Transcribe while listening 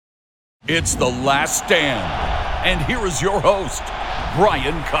It's The Last Stand. And here is your host,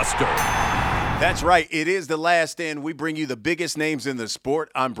 Brian Custer. That's right. It is The Last Stand. We bring you the biggest names in the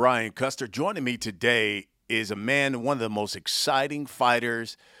sport. I'm Brian Custer. Joining me today is a man, one of the most exciting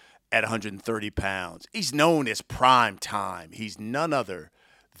fighters at 130 pounds. He's known as Prime Time. He's none other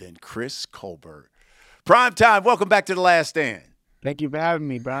than Chris Colbert. Prime Time, welcome back to The Last Stand. Thank you for having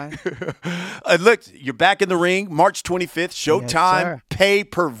me, Brian. Look, you're back in the ring, March 25th, Showtime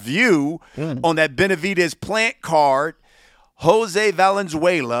pay-per-view on that Benavidez Plant card. Jose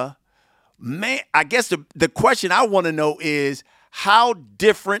Valenzuela. Man, I guess the question I want to know is, how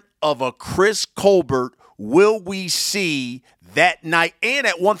different of a Chris Colbert will we see that night and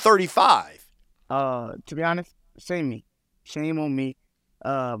at 135? To be honest, shame on me.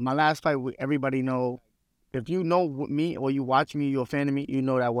 My last fight, everybody know. If you know me or you watch me, you're a fan of me, you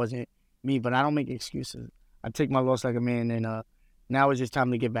know that wasn't me. But I don't make excuses. I take my loss like a man, and now it's just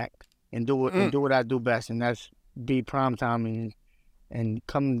time to get back and do what I do best, and that's be prime time. And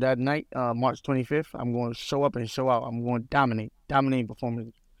come that night, March 25th, I'm going to show up and show out. I'm going to dominate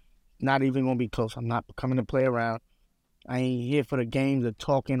performance. Not even going to be close. I'm not coming to play around. I ain't here for the games, the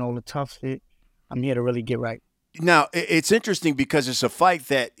talking, all the tough shit. I'm here to really get right. Now, it's interesting because it's a fight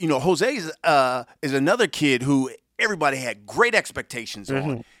that, Jose is another kid who everybody had great expectations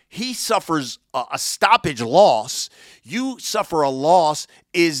on. He suffers a stoppage loss. You suffer a loss.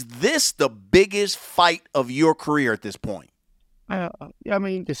 Is this the biggest fight of your career at this point? Yeah, I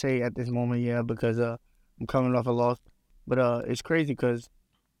mean, you could say at this moment, yeah, because I'm coming off a loss. But it's crazy because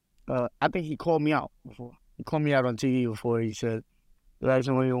I think he called me out before. He called me out on TV before. He said, "That's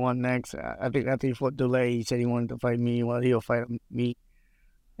what you want next." I think after he fought Delay, he said he wanted to fight me. Well, he'll fight me.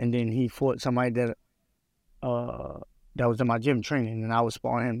 And then he fought somebody that was in my gym training, and I was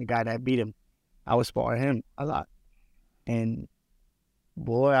sparring him. The guy that beat him, I was sparring him a lot. And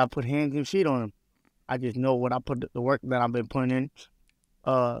boy, I put hands and feet on him. I just know what I put the work that I've been putting in.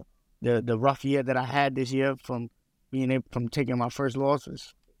 The rough year that I had this year from taking my first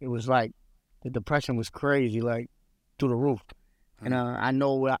losses, it was like the depression was crazy, like through the roof. And I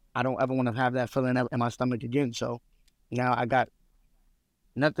know I don't ever want to have that feeling in my stomach again. So now I got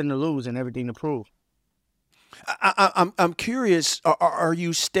nothing to lose and everything to prove. I'm curious. Are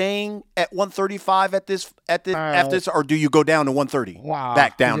you staying at 135 after this, or do you go down to 130? Wow,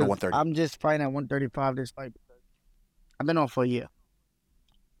 back down to 130. I'm just fighting at 135 this fight. I've been off for a year.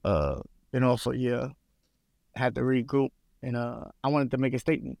 Had to regroup, and I wanted to make a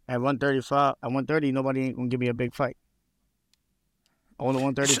statement at 135. At 130, nobody ain't gonna give me a big fight. All the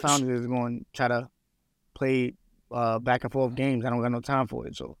 130 pounders is going to try to play back and forth games. I don't got no time for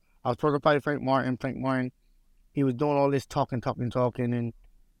it. So I was supposed to fight Frank Martin. He was doing all this talking, and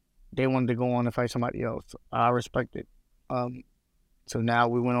they wanted to go on and fight somebody else. I respect it. So now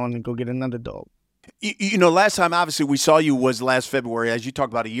we went on and go get another dog. Last time, obviously, we saw you was last February, as you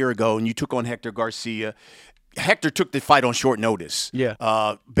talked about a year ago, and you took on Hector Garcia. Hector took the fight on short notice.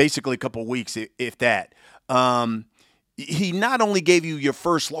 Yeah. Basically a couple of weeks, if that. He not only gave you your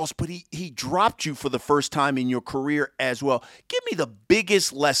first loss, but he dropped you for the first time in your career as well. Give me the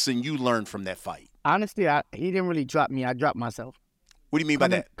biggest lesson you learned from that fight. Honestly, he didn't really drop me. I dropped myself. What do you mean by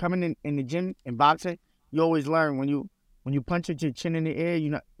that? Coming in the gym in boxing, you always learn when you punch with your chin in the air.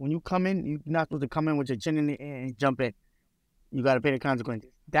 When you come in, you're not supposed to come in with your chin in the air and jump in. You got to pay the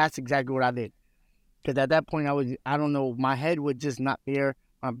consequences. That's exactly what I did. Because at that point, I don't know, my head was just not there.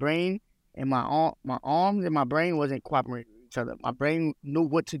 My brain and my arms and my brain wasn't cooperating with each other. My brain knew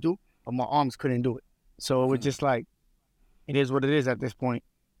what to do, but my arms couldn't do it. So it was just like, it is what it is at this point.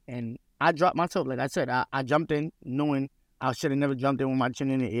 And I dropped myself. Like I said, I jumped in knowing I should have never jumped in with my chin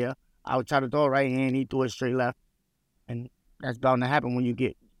in the air. I would try to throw a right hand, he threw it straight left. And that's bound to happen when you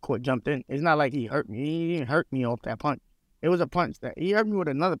get caught jumped in. It's not like he hurt me. He didn't hurt me off that punch. It was a punch that he hurt me with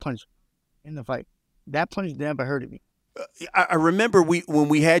another punch in the fight. That punch never hurted me. I remember when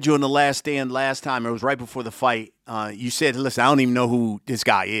we had you on The Last Stand last time, it was right before the fight, you said, listen, I don't even know who this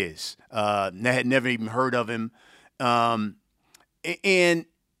guy is. Had never even heard of him. And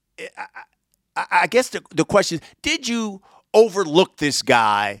I guess the question is, did you overlook this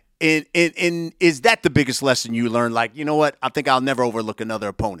guy? And is that the biggest lesson you learned? Like, you know what? I think I'll never overlook another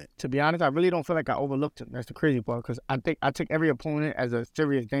opponent. To be honest, I really don't feel like I overlooked him. That's the crazy part, because I think I took every opponent as a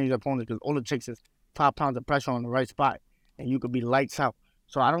serious, dangerous opponent, because all it takes is 5 pounds of pressure on the right spot, and you could be lights out.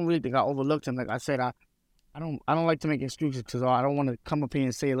 So I don't really think I overlooked him. Like I said, I don't like to make excuses, because I don't want to come up here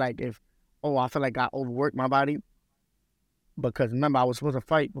and say like I feel like I overworked my body, because remember I was supposed to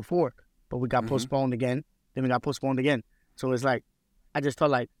fight before, but we got postponed again. Then we got postponed again. So it's like I just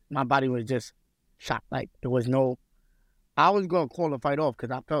felt like my body was just shot. Like there was no I was gonna call the fight off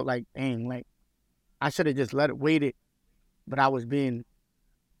because I felt like, dang, like I should have just waited, but I was being.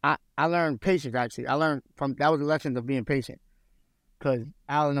 I learned patience actually. I learned that was the lesson of being patient. Cause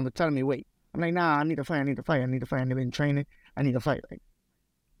Allen was telling me, wait. I'm like, nah, I need to fight. I've been training. I need to fight. Like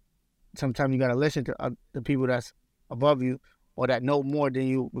sometimes you gotta listen to the people that's above you or that know more than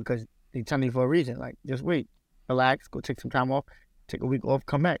you because they tell you for a reason. Like just wait, relax, go take some time off, take a week off,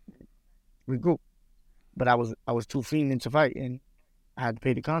 come back, regroup. But I was too fiending to fight, and I had to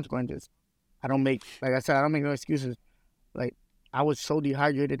pay the consequences. I don't make no excuses. Like I was so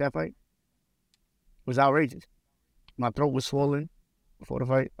dehydrated that fight. It was outrageous. My throat was swollen before the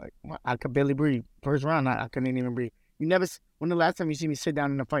fight. Like I could barely breathe. First round, I couldn't even breathe. When the last time you see me sit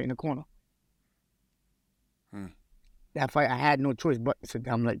down in a fight in the corner? That fight, I had no choice but to sit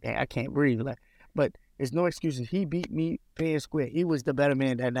down. I'm like, I can't breathe. Like, but there's no excuses. He beat me fair and square. He was the better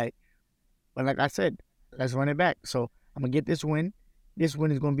man that night. But like I said, let's run it back. So I'm gonna get this win. This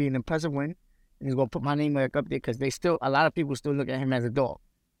win is gonna be an impressive win, and he's gonna put my name back up there because a lot of people still look at him as a dog.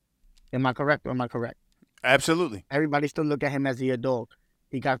 Am I correct or am I correct? Absolutely. Everybody still look at him as a dog.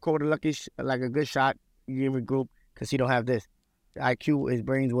 He got caught like a good shot. He didn't regroup because he don't have this. The IQ, his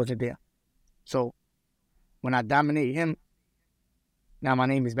brains wasn't there. So when I dominate him, now my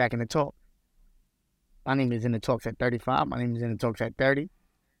name is back in the talk. My name is in the talks at 35. My name is in the talks at 30.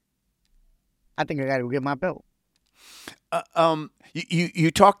 I think I got to get my belt.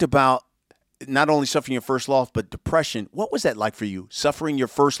 You talked about not only suffering your first loss, but depression. What was that like for you, suffering your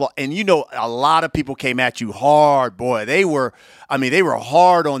first loss? And a lot of people came at you hard, boy. They were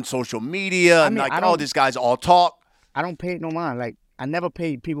hard on social media. This guy's all talk. I don't pay it no mind. Like, I never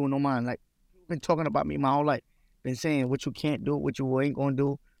paid people no mind. Like, been talking about me my whole life. Been saying what you can't do, what you ain't going to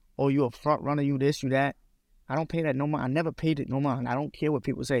do. Or you a front runner, you this, you that. I don't pay that no mind. I never paid it no mind. I don't care what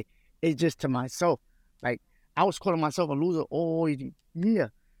people say. It's just to myself. Like, I was calling myself a loser all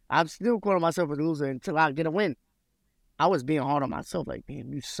year. I'm still calling myself a loser until I get a win. I was being hard on myself. Like,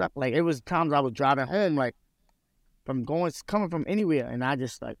 damn, you suck. Like, it was times I was driving home, like, coming from anywhere, and I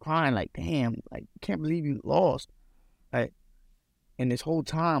just, like, crying, like, damn, like, can't believe you lost. Like, and this whole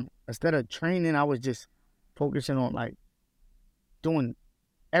time, instead of training, I was just focusing on, like, doing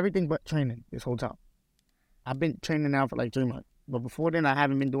everything but training this whole time. I've been training now for, like, 3 months. But before then, I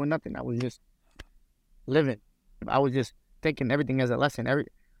haven't been doing nothing. I was just living. I was just taking everything as a lesson.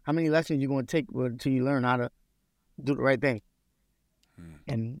 How many lessons you going to take until you learn how to do the right thing?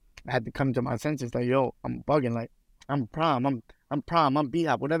 And I had to come to my senses like, yo, I'm bugging. Like, I'm Prime. I'm Prime. I'm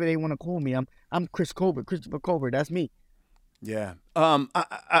B-Hop. Whatever they want to call me. I'm Chris Colbert. Christopher Colbert. That's me. Yeah. I'm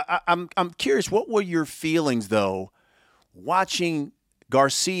curious. What were your feelings though, watching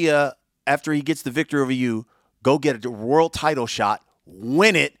Garcia after he gets the victory over you go get a world title shot,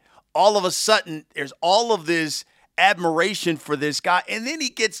 win it? All of a sudden, there's all of this admiration for this guy, and then he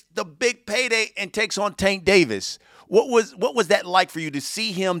gets the big payday and takes on Tank Davis. What was that like for you to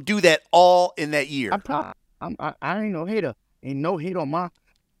see him do that all in that year? I'm proud. I ain't no hater. Ain't no hate on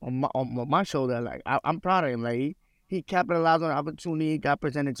my shoulder. Like I'm proud of him. Like he capitalized on the opportunity got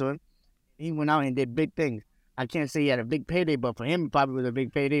presented to him. He went out and did big things. I can't say he had a big payday, but for him, it probably was a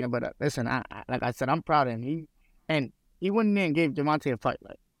big payday. But listen, like I said, I'm proud of him. He went in there and gave Gervonta a fight.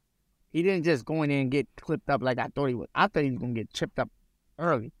 Like he didn't just go in there and get clipped up like I thought he would. I thought he was gonna get chipped up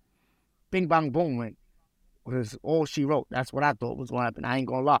early. Bing bang boom went. Was all she wrote. That's what I thought was gonna happen. I ain't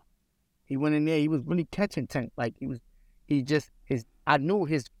gonna lie. He went in there. He was really catching Tank. Like I knew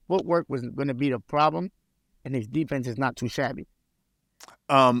his footwork was gonna be the problem, and his defense is not too shabby.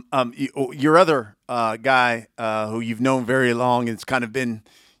 Your other guy who you've known very long and it's kind of been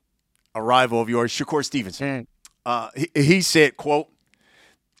a rival of yours, Shakur Stevenson. He said, quote,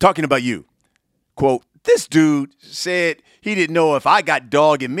 talking about you, quote, this dude said he didn't know if I got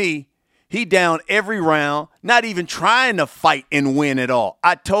dog in me. He down every round, not even trying to fight and win at all.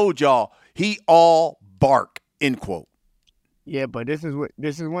 I told y'all, he all bark, end quote. Yeah, but this is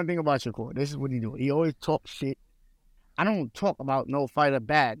one thing about Shakur. This is what he do. He always talk shit. I don't talk about no fighter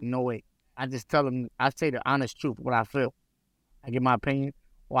bad, no way. I just tell him, I say the honest truth, what I feel. I give my opinion,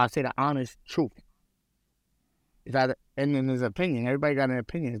 or I say the honest truth. And then his opinion. Everybody got an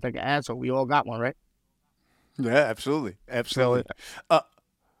opinion. It's like an asshole. We all got one, right? Yeah, absolutely. Absolutely.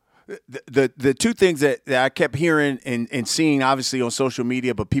 The two things that I kept hearing and seeing, obviously, on social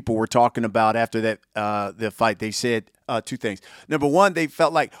media, but people were talking about after that the fight, they said two things. Number one, they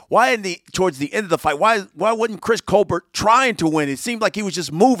felt like, towards the end of the fight, why wasn't Chris Colbert trying to win? It seemed like he was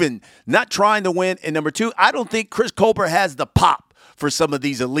just moving, not trying to win. And number two, I don't think Chris Colbert has the pop for some of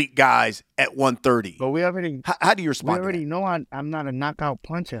these elite guys at 130. But we already – How do you respond? We already know I'm not a knockout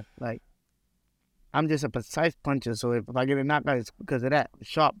puncher. Like, I'm just a precise puncher. So if I get a knockout, it's because of that.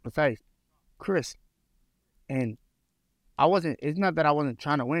 Sharp, precise, crisp. And it's not that I wasn't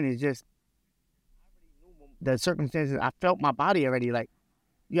trying to win. It's just the circumstances. I felt my body already. Like,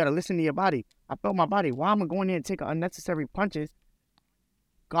 you got to listen to your body. I felt my body. Why am I going there and taking unnecessary punches?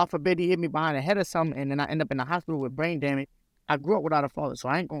 God forbid he hit me behind the head or something, and then I end up in the hospital with brain damage. I grew up without a father, so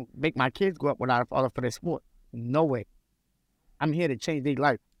I ain't going to make my kids grow up without a father for their sport. No way. I'm here to change their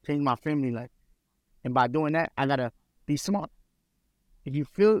life, change my family life. And by doing that, I got to be smart. If you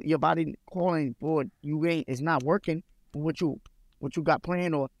feel your body calling for it's not working, what you got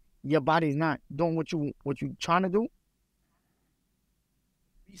planned, or your body's not doing what you trying to do,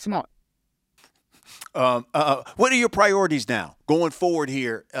 be smart. What are your priorities now going forward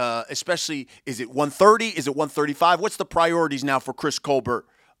here? Especially, is it 130? Is it 135? What's the priorities now for Chris Colbert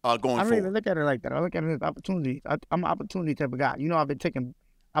going forward? I don't even look at it like that. I look at it as opportunities. I'm an opportunity type of guy. You know, I've been taking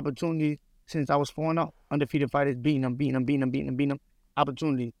opportunities since I was 4-0. Undefeated fighters, beating them.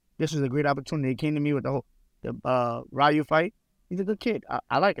 Opportunities. This was a great opportunity. He came to me with the Ryu fight. He's a good kid.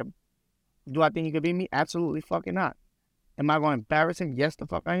 I like him. Do I think he could beat me? Absolutely fucking not. Am I going to embarrass him? Yes, the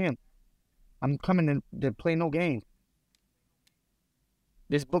fuck I am. I'm coming to play no games.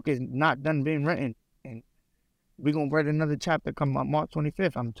 This book is not done being written, and we're gonna write another chapter come on March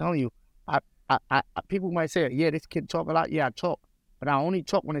 25th. I'm telling you, people might say, yeah, this kid talk a lot. Yeah, I talk, but I only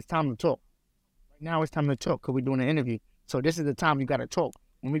talk when it's time to talk. Right now, it's time to talk because we're doing an interview. So this is the time you gotta talk.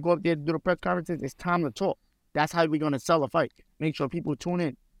 When we go up there to do the press conferences, it's time to talk. That's how we're gonna sell a fight. Make sure people tune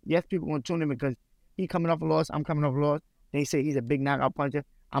in. Yes, people gonna tune in because he coming off a loss. I'm coming off a loss. They say he's a big knockout puncher.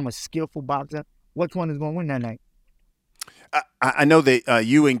 I'm a skillful boxer. Which one is going to win that night? I know that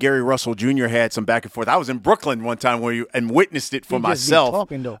you and Gary Russell Jr. had some back and forth. I was in Brooklyn one time and witnessed it for myself.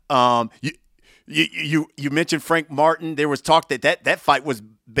 Talking, though. You mentioned Frank Martin. There was talk that fight was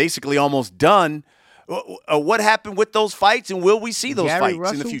basically almost done. What happened with those fights, and will we see those Gary fights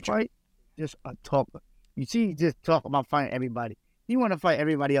Russell in the future? Fight, just a talker. You see, he just talk about fighting everybody. He want to fight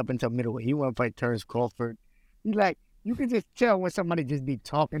everybody up until middleweight. He want to fight Terrence Crawford. He's like, you can just tell when somebody just be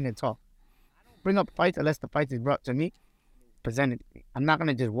talking and talk. I don't bring up fights unless the fight is brought to me, presented to me. I'm not going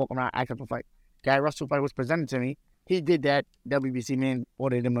to just walk around acting for fight. Gary Russell fight was presented to me. He did that. WBC man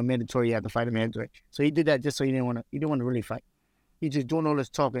ordered him a mandatory. He had to fight a mandatory. So he did that just so he didn't want to really fight. He just doing all this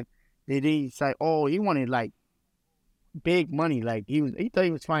talking. Then he's like, oh, he wanted like big money. Like he thought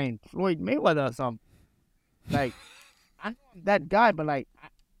he was fighting Floyd Mayweather or something. Like, I know I'm that guy, but like, I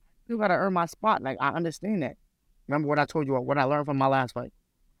still got to earn my spot. Like, I understand that. Remember what I told you, what I learned from my last fight?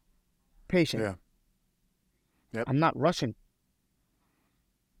 Patient. Yeah. Yep. I'm not Russian.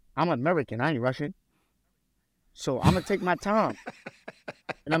 I'm American. I ain't Russian. So I'm going to take my time.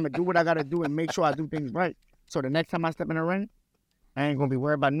 And I'm going to do what I got to do and make sure I do things right. So the next time I step in the ring, I ain't going to be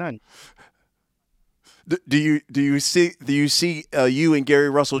worried about nothing. Do you see you and Gary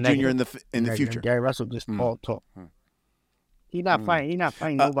Russell Jr. in the future? Gary Russell just all talk. He's not fighting. He's not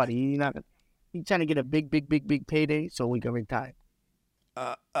fighting nobody. He's trying to get a big payday so we can retire.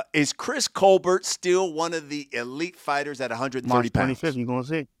 Is Chris Colbert still one of the elite fighters at 130 March pounds? 25th, you're going to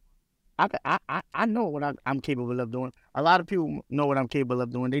see. I know what I'm capable of doing. A lot of people know what I'm capable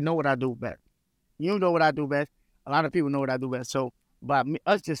of doing. They know what I do best. You know what I do best. A lot of people know what I do best. So, by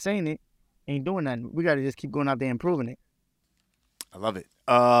us just saying it ain't doing nothing. We got to just keep going out there and proving it. I love it.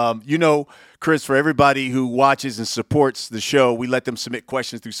 Chris, for everybody who watches and supports the show, we let them submit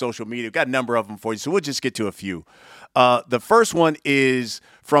questions through social media. We've got a number of them for you, so we'll just get to a few. The first one is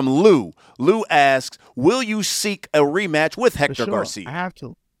from Lou. Lou asks, will you seek a rematch with Hector Garcia? I have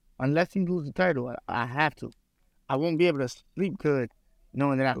to. Unless he loses the title, I have to. I won't be able to sleep good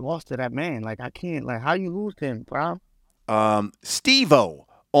knowing that I lost to that man. Like, I can't. Like, how you lose to him, bro? Steve-O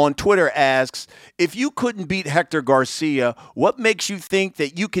on Twitter asks, if you couldn't beat Hector Garcia, what makes you think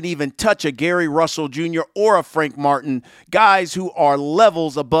that you can even touch a Gary Russell Jr. or a Frank Martin, guys who are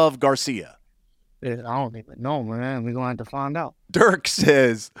levels above Garcia? I don't even know, man. We're going to have to find out. Dirk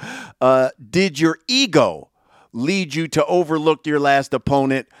says, did your ego lead you to overlook your last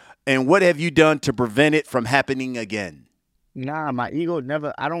opponent, and what have you done to prevent it from happening again? Nah, my ego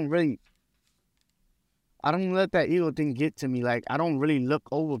never, I don't let that ego thing get to me. Like, I don't really look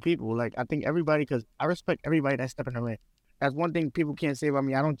over people. Like, I think everybody, because I respect everybody that's stepping in the ring. That's one thing people can't say about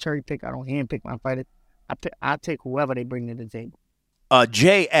me. I don't cherry pick. I don't hand pick my fighters. I take whoever they bring to the table.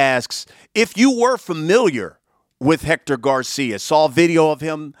 Jay asks, if you were familiar with Hector Garcia, saw video of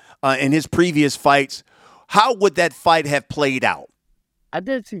him in his previous fights, how would that fight have played out? I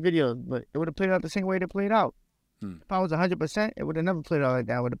did see videos, but it would have played out the same way it played out. If I was 100%, it would have never played out like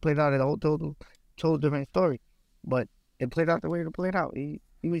that. It would have played out as a whole total different story. But it played out the way it played out. He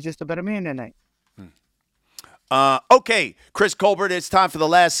was just a better man that night. Okay, Chris Colbert, it's time for the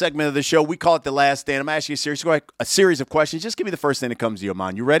last segment of the show. We call it The Last Stand. I'm asking you a series of questions. Just give me the first thing that comes to your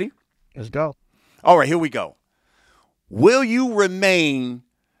mind. You ready? Let's go. All right, here we go. Will you remain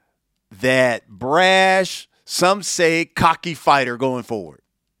that brash, some say cocky fighter going forward?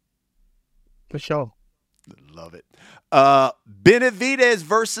 For sure. Love it. Benavidez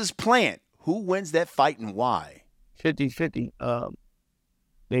versus Plant. Who wins that fight and why? 50-50.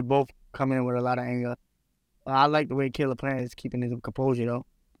 They both come in with a lot of anger. I like the way Caleb Plant is keeping his composure, though.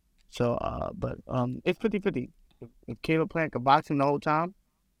 So, but it's 50-50. If Caleb Plant could box him the whole time,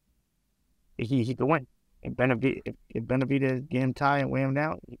 he could win. If Benavidez get him tired and wear him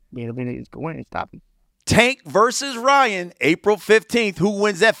down, Benavidez could win and stop him. Tank versus Ryan, April 15th. Who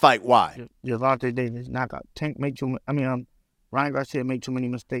wins that fight? Why? Gervonta Davis knockout. Ryan Garcia made too many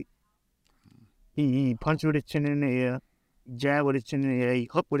mistakes. He punched with his chin in the air, jabbed with his chin in the air, he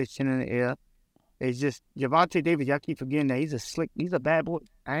hooked with his chin in the air. It's just Gervonta Davis. Y'all keep forgetting that he's a bad boy.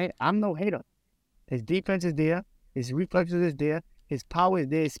 I'm no hater. His defense is there. His reflexes is there. His power is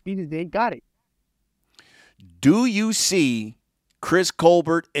there. His speed is there. He got it. Do you see Chris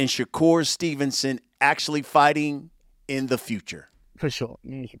Colbert and Shakur Stevenson actually fighting in the future? For sure.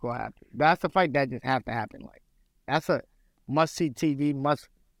 Me and Shakur have to. That's a fight that just have to happen. Like, that's a must-see TV,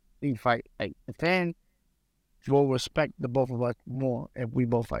 must-see fight. Like, the fans will respect the both of us more if we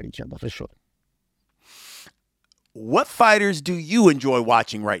both fight each other, for sure. What fighters do you enjoy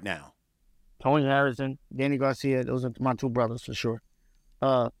watching right now? Tony Harrison, Danny Garcia, those are my two brothers for sure.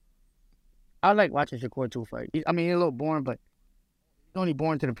 I like watching Shakur too fight. He's a little boring, but he's only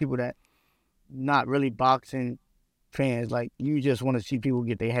boring to the people that not really boxing fans. Like, you just want to see people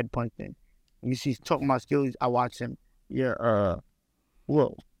get their head punched in. You see, talking about skills, I watch him. Yeah,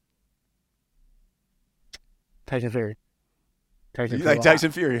 Tyson Fury. You like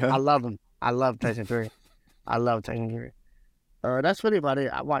Tyson Fury, huh? I love him. I love Tyson Fury. I love Tyson Fury. That's really about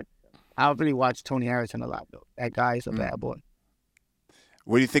it. I really watch Tony Harrison a lot, though. That guy is a bad boy.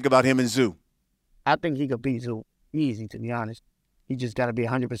 What do you think about him and Zoo? I think he could beat Zoo easy, to be honest. He just got to be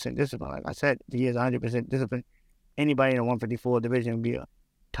 100% disciplined. Like I said, if he is 100% disciplined, anybody in the 154 division will be a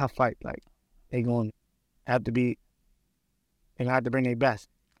tough fight. Like, they're going to have to bring their best.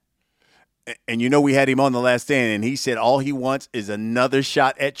 And we had him on The Last Stand, and he said all he wants is another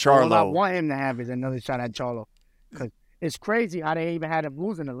shot at Charlo. All I want him to have is another shot at Charlo. Because it's crazy how they even had him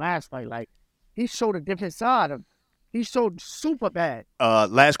losing the last fight. Like, he showed a different side of. He showed super bad.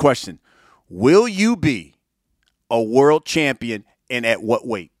 Last question. Will you be a world champion, and at what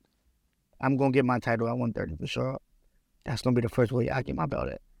weight? I'm going to get my title at 130 for sure. That's going to be the first weight I get my belt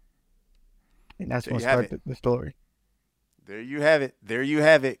at. And that's going to start the story. There you have it. There you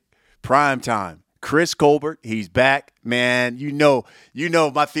have it. Prime time. Chris Colbert, he's back. Man, you know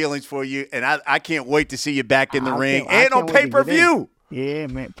my feelings for you, and I can't wait to see you back in the ring and on pay-per-view. Yeah,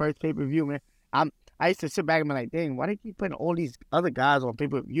 man. First pay-per-view, man. I used to sit back and be like, dang, why they keep putting all these other guys on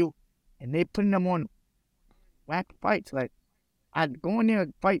pay-per-view and they putting them on whack fights? Like, I go in there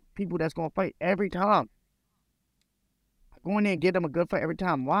and fight people that's going to fight every time. I go in there and get them a good fight every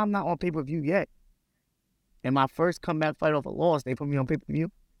time. Why I'm not on pay-per-view yet? And my first comeback fight off a loss, they put me on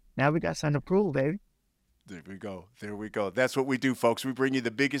pay-per-view. Now we got something to prove, baby. There we go. There we go. That's what we do, folks. We bring you the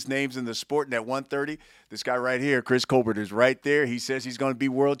biggest names in the sport. And at 130, this guy right here, Chris Colbert, is right there. He says he's going to be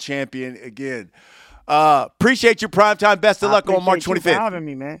world champion again. Appreciate your primetime. Best of luck on March 25th. Thanks for having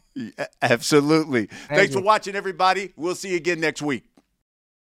me, man. Absolutely. Thanks for watching, everybody. We'll see you again next week.